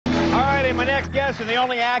Okay, my next guest is the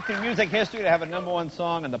only act in music history to have a #1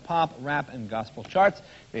 song on the pop, rap, and gospel charts.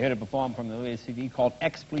 They're here to perform from the latest CD called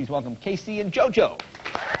X. Please welcome K-Ci&Jojo.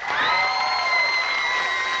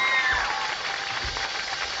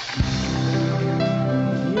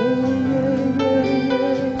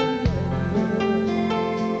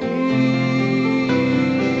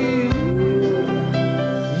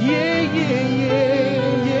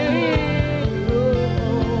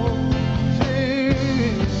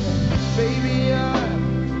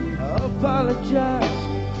 Apologize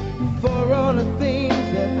for all the things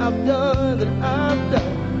that I've done,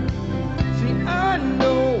 See, I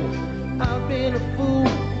know I've been a fool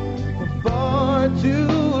for far too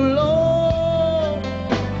long.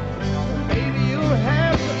 Maybe you'll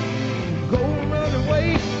have to go run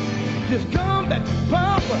away. Just come back to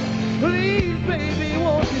Papa. Please, baby,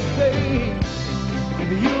 won't you stay? If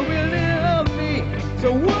you really love me,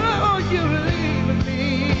 so why are you leaving me?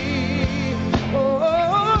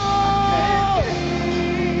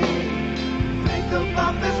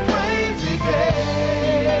 About this crazy day.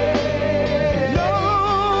 No,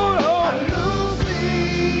 I lose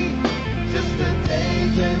sleep, just a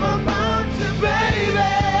daydream about you, baby.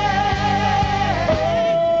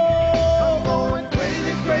 I'm going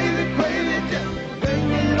crazy, crazy, crazy, just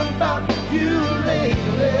thinking about you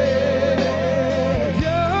lately.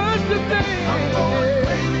 Just a thing. I'm going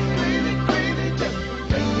crazy, crazy, crazy, just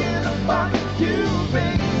thinking about you,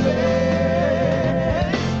 baby.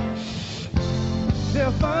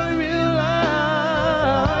 They'll finally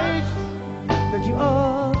realize that you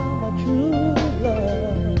are my true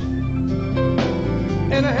love.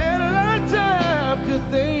 And I had a lot of time to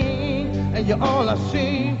think, and you're all I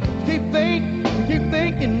see. Keep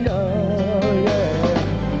thinking of,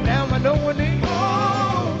 yeah. Now I know what they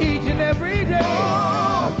are each and every day.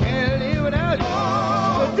 I can't live without you,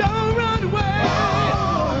 but don't run away.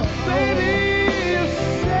 Baby, it's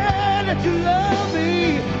sad that you love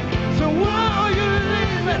me, so why are you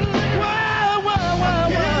leaving? Why?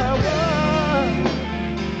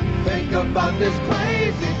 Think about this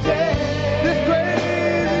crazy day. This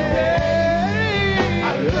crazy day. I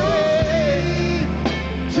lose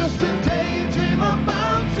just a daydream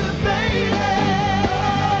about you, baby.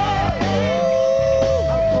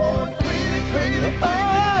 I'm going crazy, crazy,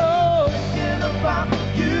 crazy, thinking about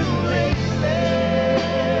you lately.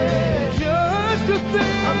 Just a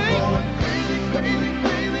thing. I'm going crazy, crazy,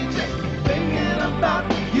 crazy, just thinking about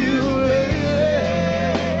you lately.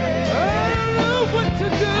 I don't know what to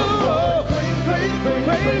do. Crazy, crazy,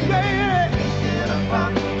 crazy, thinking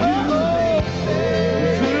about you lately.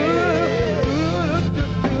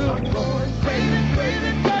 I'm going crazy,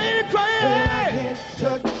 crazy, crazy, crazy. I can't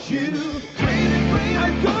touch you. Crazy, crazy,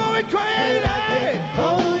 I'm going crazy. I can't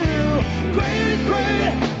hold you. Crazy,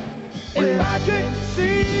 crazy. If I could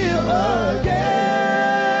see you again.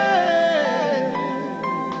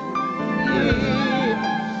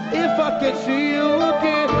 Yeah. If I could see you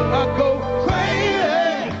again, I'd go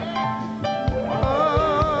crazy.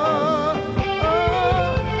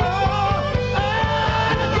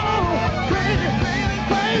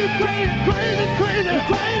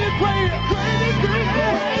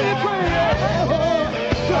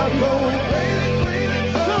 I'm going crazy,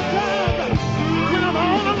 crazy. Sometimes when I'm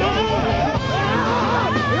all alone,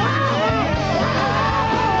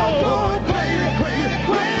 I'm going crazy, crazy,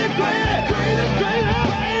 crazy, crazy, crazy,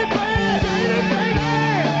 crazy, crazy, crazy,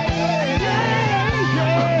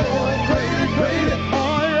 I'm going crazy, crazy.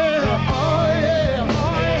 oh yeah, oh yeah,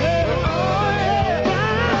 oh yeah, oh yeah.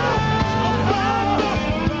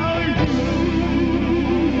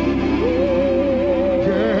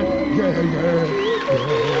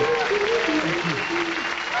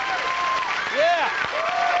 Yeah.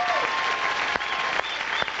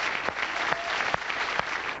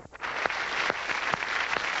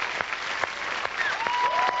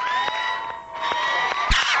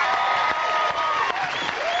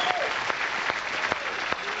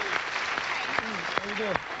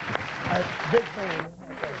 Big fan.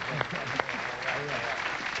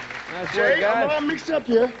 Nice work, Jay, I'm guys. all mixed up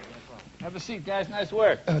here. Have a seat, guys. Nice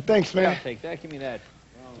work. Thanks, man. I'll take that. Give me that.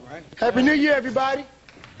 All right. Happy New Year, everybody.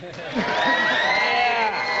 Yeah.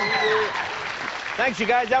 Thanks, you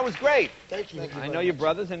guys. That was great. Thank you. I know your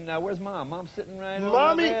brothers, and where's Mom? Mom's sitting right over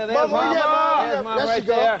Mommy, there. There's Mama, Mom. yeah, Mom. There's Mom There right she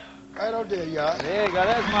go. there. Right on there, y'all. There you go.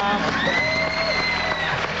 There's Mom.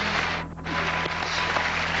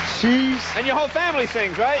 And your whole family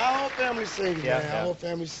sings, right? Our whole family sings, Yeah, man. yeah. Our whole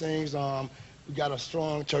family sings. We got a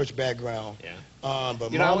strong church background. Yeah.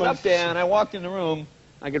 But You know, I went up there and I walked in the room,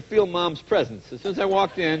 I could feel Mom's presence. As soon as I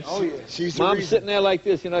walked in, Oh, yeah. She's the Mom's reason. sitting there like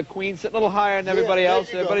this, you know, Queen sitting a little higher than everybody there else.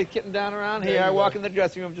 you go. Everybody's getting down around There here. you I walk go. in the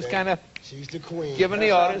dressing room, just kind of She's the queen. giving the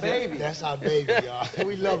That's our orders. baby. That's our baby, y'all.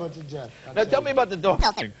 We love her to death. Now, tell me about the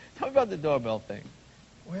doorbell thing. Tell me about the doorbell thing.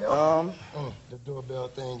 Well, the doorbell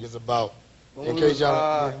thing is about, When in we case was,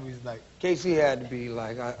 y'all, when we was like, K-Ci had to be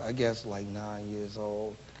like, I guess like 9 years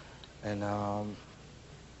old. And,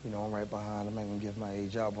 you know, I'm right behind him. I ain't gonna give my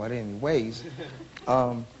age out. But anyways,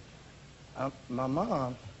 my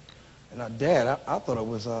mom and her dad, I thought it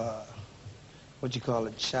was, what you call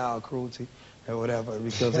it, child cruelty or whatever,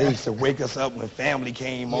 because they used to wake us up when family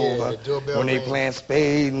came over, the doorbell when they rang. playing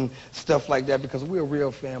spade and stuff like that, because we're a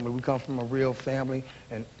real family. We come from a real family,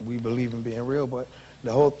 and we believe in being real. But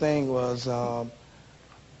the whole thing was,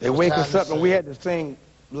 they was wake time us to up and we sing. had to sing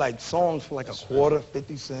like songs for like a quarter,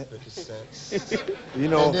 50 cents. 50 cents. You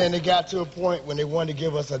know, And then it got to a point when they wanted to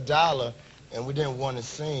give us $1 and we didn't want to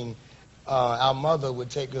sing. Our mother would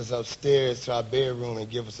take us upstairs to our bedroom and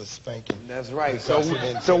give us a spanking. that's right.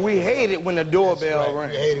 Because So we hated when the doorbell Right. We rang.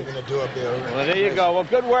 hated when the doorbell rang. Well, there you go. Well,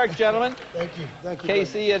 good work, gentlemen. Thank you. Thank you.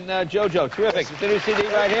 K-Ci and JoJo, terrific. The new CD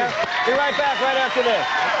right here. Be right back right after this.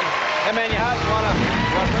 Hey, man, you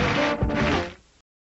want to?